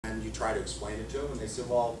you try to explain it to them, and they say,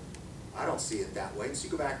 well, I don't see it that way. And so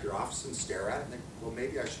you go back to your office and stare at it and think, well,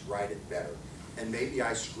 maybe I should write it better. And maybe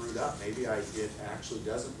I screwed up. Maybe it actually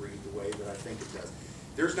doesn't read the way that I think it does.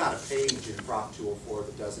 There's not a page in Prop 204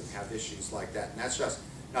 that doesn't have issues like that. And that's just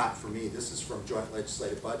not for me. This is from Joint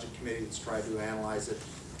Legislative Budget Committee that's tried to analyze it,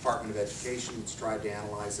 Department of Education that's tried to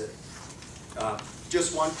analyze it.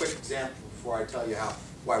 Just one quick example before I tell you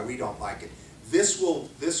why we don't like it. This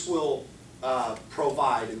will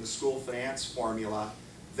provide in the school finance formula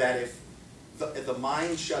that if the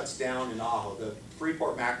mine shuts down in Ajo, the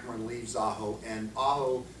Freeport-McMoRan leaves Ajo, and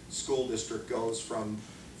Ajo School District goes from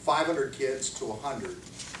 500 kids to 100,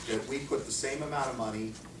 that we put the same amount of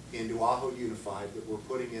money into Ajo Unified that we're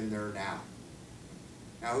putting in there now.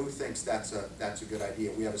 Now, who thinks that's a good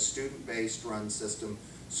idea? We have a student-based run system.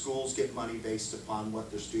 Schools get money based upon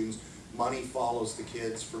what their students, money follows the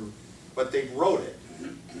kids from, but they wrote it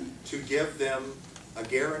to give them a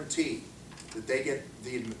guarantee that they get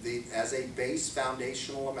as a base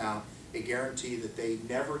foundational amount, a guarantee that they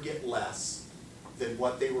never get less than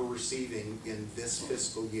what they were receiving in this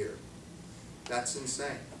fiscal year. That's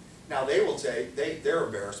insane. Now they will say, they're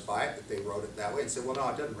embarrassed by it, that they wrote it that way, and say, well, no,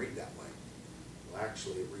 it doesn't read that way. Well,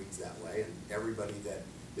 actually it reads that way, and everybody that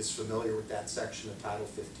is familiar with that section of Title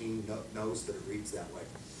 15 knows that it reads that way.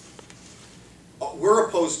 We're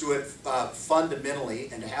opposed to it fundamentally,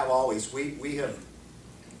 and have always. We have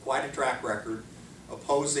quite a track record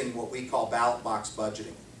opposing what we call ballot box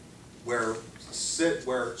budgeting, where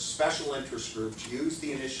special interest groups use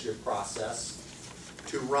the initiative process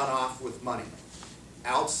to run off with money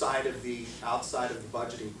outside of the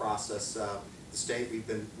budgeting process. The state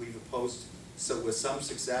we've opposed with some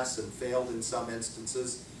success and failed in some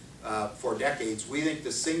instances for decades. We think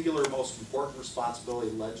the singular most important responsibility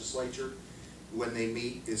of the legislature when they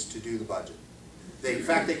meet is to do the budget. In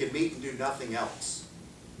fact, they could meet and do nothing else,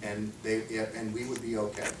 and we would be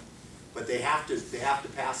okay. But they have to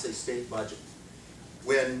pass a state budget.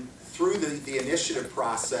 When through the initiative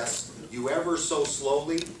process, you ever so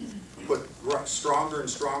slowly put stronger and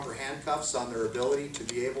stronger handcuffs on their ability to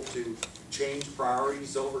be able to change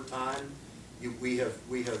priorities over time, we have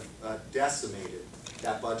decimated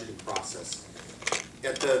that budgeting process.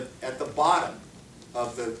 At the bottom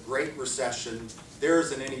of the Great Recession, there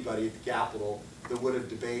isn't anybody at the Capitol that would have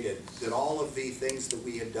debated that all of the things that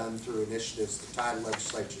we had done through initiatives that tied the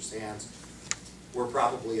legislature's hands were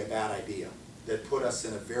probably a bad idea, that put us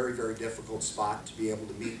in a very, very difficult spot to be able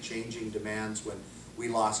to meet changing demands when we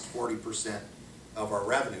lost 40% of our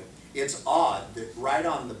revenue. It's odd that right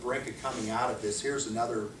on the brink of coming out of this, here's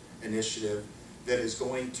another initiative that is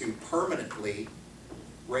going to permanently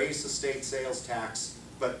raise the state sales tax,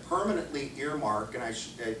 but permanently earmark, and I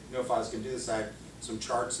know if I was going to do this, I have some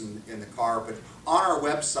charts in the car, but on our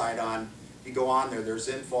website, you go on there, there's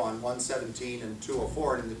info on 117 and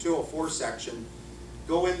 204, and in the 204 section,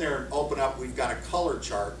 go in there and open up, we've got a color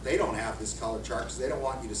chart. They don't have this color chart because they don't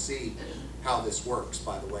want you to see how this works,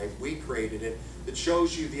 by the way. We created it. It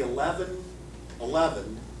shows you the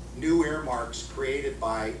 11 new earmarks created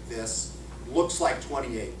by this. Looks like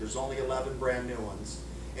 28. There's only 11 brand new ones.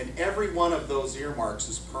 And every one of those earmarks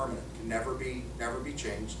is permanent, can never be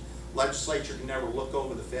changed. Legislature can never look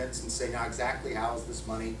over the fence and say, now exactly how is this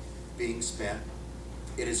money being spent?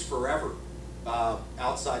 It is forever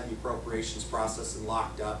outside the appropriations process and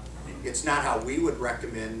locked up. It's not how we would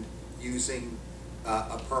recommend using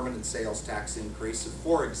a permanent sales tax increase. And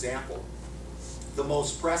for example, the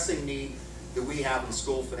most pressing need that we have in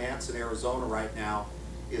school finance in Arizona right now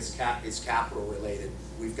is capital related.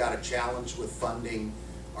 We've got a challenge with funding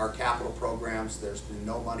our capital programs. There's been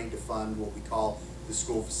no money to fund what we call the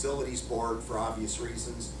School Facilities Board for obvious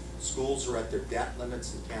reasons. Schools are at their debt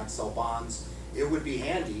limits and can't sell bonds. It would be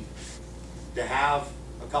handy to have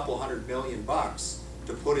a couple $100 million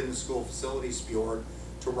to put in the School Facilities Board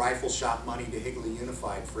to rifle shot money to Higley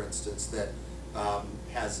Unified, for instance, that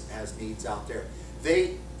has needs out there.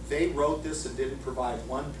 They wrote this and didn't provide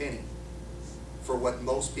one penny for what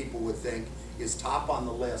most people would think is top on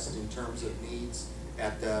the list in terms of needs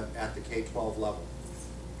at the K-12 level.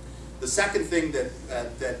 The second thing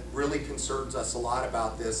that really concerns us a lot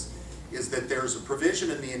about this is that there's a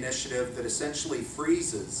provision in the initiative that essentially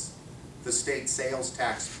freezes the state sales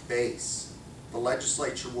tax base. The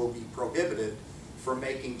legislature will be prohibited from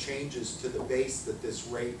making changes to the base that this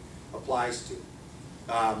rate applies to.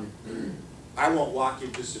 I won't walk you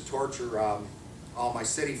just to torture all my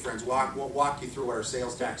city friends. Won't walk you through what our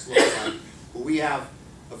sales tax looks like. But we have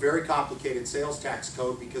a very complicated sales tax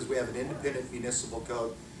code because we have an independent municipal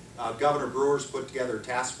code. Governor Brewer's put together a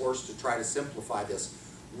task force to try to simplify this.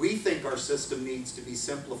 We think our system needs to be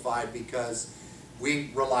simplified because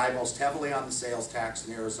We rely most heavily on the sales tax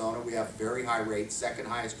in Arizona. We have very high rates, second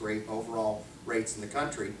highest rate overall rates in the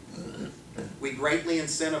country. We greatly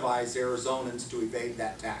incentivize Arizonans to evade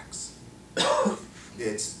that tax.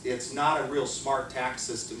 It's not a real smart tax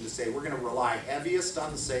system to say we're going to rely heaviest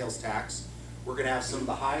on the sales tax. We're going to have some of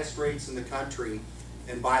the highest rates in the country.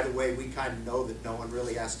 And by the way, we kind of know that no one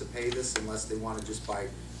really has to pay this unless they want to just buy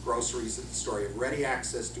groceries at the store. You have ready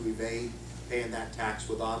access to evade paying that tax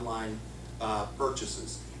with online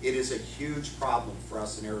purchases. It is a huge problem for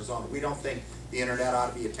us in Arizona. We don't think the internet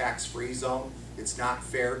ought to be a tax-free zone. It's not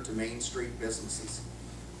fair to Main Street businesses.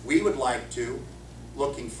 We would like to,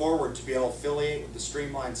 looking forward, to be able to affiliate with the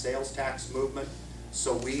streamlined sales tax movement,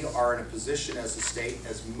 so we are in a position as a state,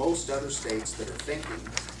 as most other states that are thinking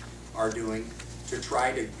are doing, to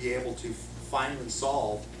try to be able to finally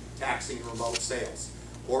solve taxing remote sales.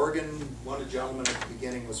 Oregon, one of the gentlemen at the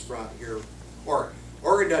beginning was from here,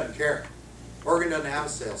 Oregon doesn't care. Oregon doesn't have a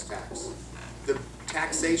sales tax. The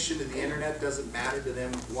taxation of the internet doesn't matter to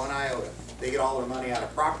them one iota. They get all their money out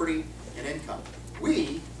of property and income.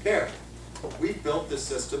 We care. We've built this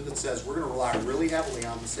system that says we're going to rely really heavily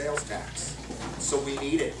on the sales tax. So we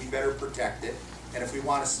need it, we better protect it, and if we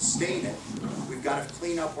want to sustain it, we've got to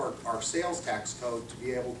clean up our sales tax code to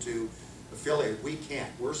be able to affiliate. We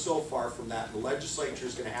can't. We're so far from that. The legislature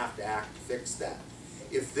is going to have to act to fix that.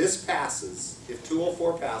 If this passes, if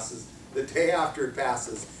 204 passes, the day after it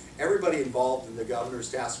passes, everybody involved in the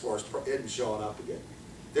governor's task force isn't showing up again.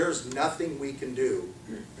 There's nothing we can do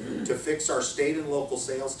to fix our state and local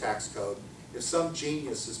sales tax code if some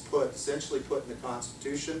genius is essentially put in the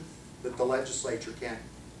Constitution that the legislature can't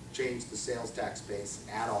change the sales tax base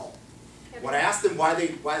at all. When I asked them why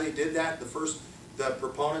they did that, the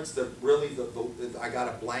proponents, I got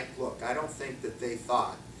a blank look. I don't think that they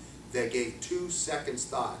thought, they gave 2 seconds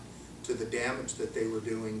thought to the damage that they were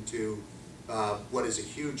doing to what is a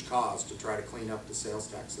huge cause to try to clean up the sales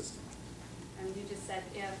tax system. I mean, you just said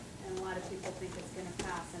if, and a lot of people think it's going to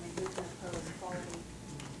pass. I mean, who's going to oppose quality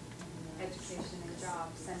education and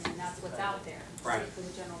jobs? I mean, that's what's out there. Right. For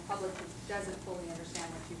the general public who doesn't fully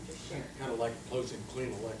understand what you just shared. Kind of like opposing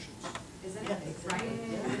clean elections. Isn't it? Right?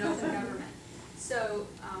 In open government. So,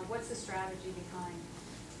 what's the strategy behind?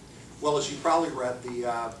 Well, as you probably read,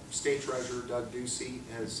 the State Treasurer, Doug Ducey,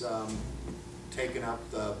 has taken up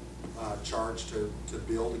the charge to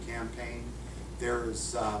build a campaign. There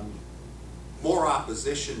is more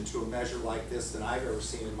opposition to a measure like this than I've ever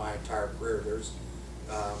seen in my entire career. There's,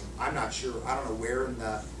 I'm not sure, I don't know where in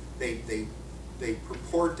the, they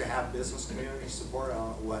purport to have business community support. I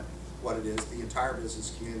don't know what it is. The entire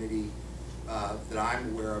business community that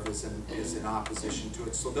I'm aware of is in opposition to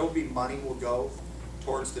it. So there'll be money will go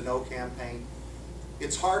towards the no campaign.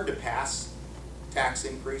 It's hard to pass tax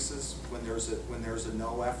increases when there's a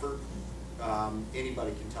no effort.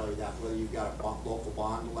 Anybody can tell you that, whether you've got a local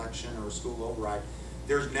bond election or a school override.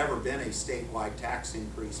 There's never been a statewide tax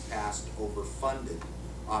increase passed over funded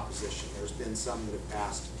opposition. There's been some that have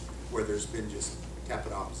passed where there's been just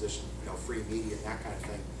tepid opposition, free media and that kind of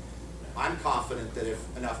thing. I'm confident that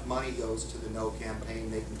if enough money goes to the no campaign,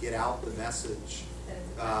 they can get out the message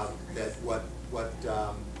that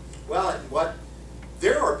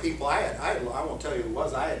there are people, I won't tell you who it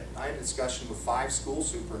was, I had a discussion with 5 school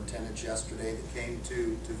superintendents yesterday that came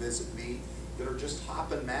to visit me that are just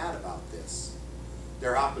hopping mad about this.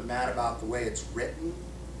 They're hopping mad about the way it's written.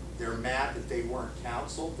 They're mad that they weren't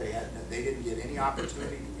counseled. They didn't get any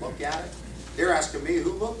opportunity to look at it. They're asking me,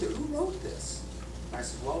 who wrote this? And I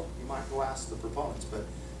said, well, you might go ask the proponents, but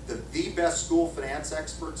the best school finance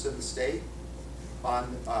experts in the state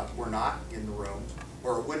were not in the room,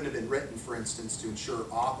 or it wouldn't have been written, for instance, to ensure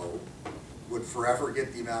AHO would forever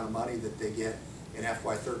get the amount of money that they get in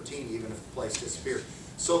FY13, even if the place disappeared.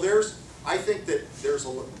 So I think that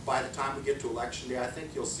by the time we get to election day, I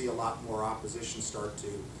think you'll see a lot more opposition start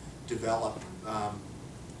to develop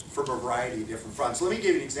from a variety of different fronts. Let me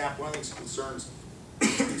give you an example. One of the things that concerns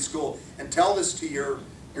the school, and tell this to your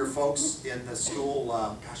folks in the school,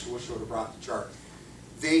 gosh, I wish I would have brought the chart.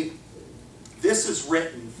 This is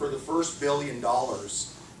written for the first $1 billion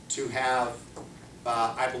to have,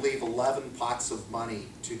 I believe, 11 pots of money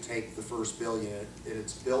to take the first $1 billion, and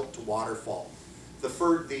it's built to waterfall. The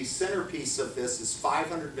centerpiece of this is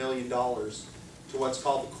 $500 million to what's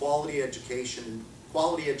called the Quality Education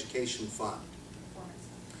Fund,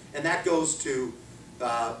 and that goes to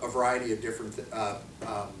a variety of different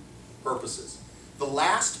purposes. The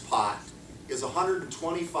last pot is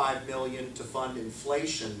 $125 million to fund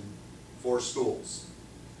inflation for schools.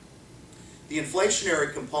 The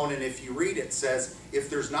inflationary component, if you read it, says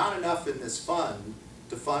if there's not enough in this fund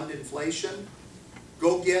to fund inflation,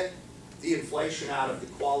 go get the inflation out of the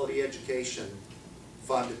quality education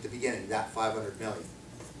fund at the beginning, that 500 million.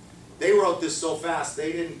 They wrote this so fast,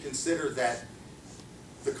 they didn't consider that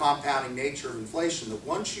the compounding nature of inflation, that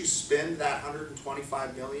once you spend that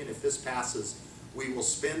 125 million, if this passes, we will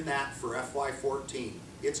spend that for FY14.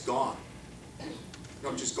 It's gone.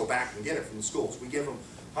 Don't just go back and get it from the schools. We give them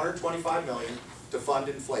 125 million to fund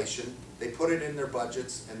inflation. They put it in their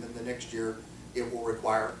budgets, and then the next year it will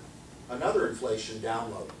require another inflation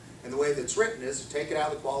download. And the way that's written is to take it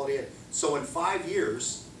out of the quality ed. So in 5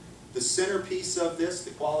 years, the centerpiece of this,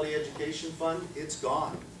 the quality education fund, it's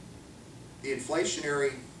gone. The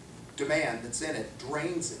inflationary demand that's in it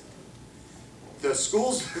drains it. The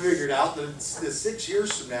schools figured out that the 6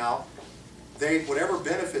 years from now, whatever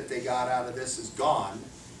benefit they got out of this is gone.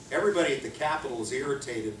 Everybody at the Capitol is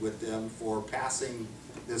irritated with them for passing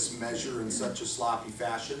this measure in such a sloppy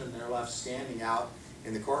fashion, and they're left standing out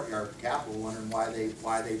in the courtyard of the Capitol wondering why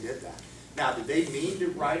they did that. Now, did they mean to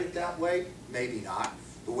write it that way? Maybe not.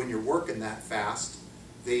 But when you're working that fast,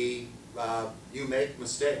 you make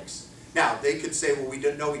mistakes. Now, they could say, well, we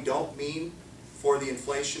don't mean for the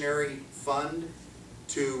inflationary fund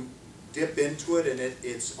to dip into it, and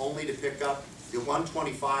it's only to pick up the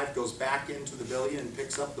 125 goes back into the billion and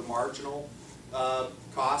picks up the marginal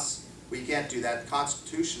costs. We can't do that. The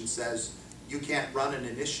Constitution says you can't run an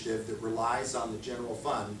initiative that relies on the general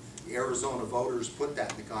fund. The Arizona voters put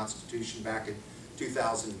that in the Constitution back in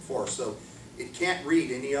 2004. So it can't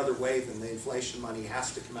read any other way than the inflation money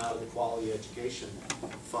has to come out of the quality education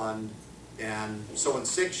fund. And so in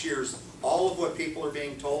 6 years, all of what people are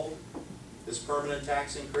being told, this permanent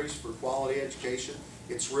tax increase for quality education,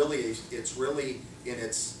 it's really in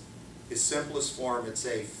its simplest form, it's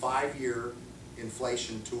a 5-year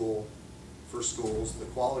inflation tool for schools. The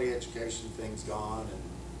quality education thing's gone,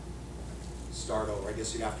 and start over. I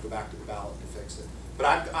guess you'd have to go back to the ballot to fix it. But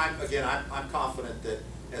I'm confident that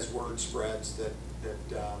as word spreads that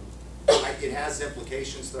it has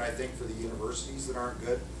implications that I think for the universities that aren't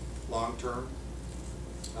good long term.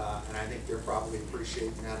 And I think they're probably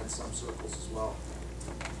appreciating that in some circles as well.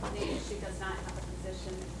 The issue does not have a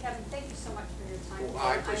position. Kevin, thank you so much for your time. Well,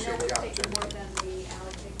 I appreciate the know we've taken opportunity. more than we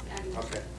allocated. Okay.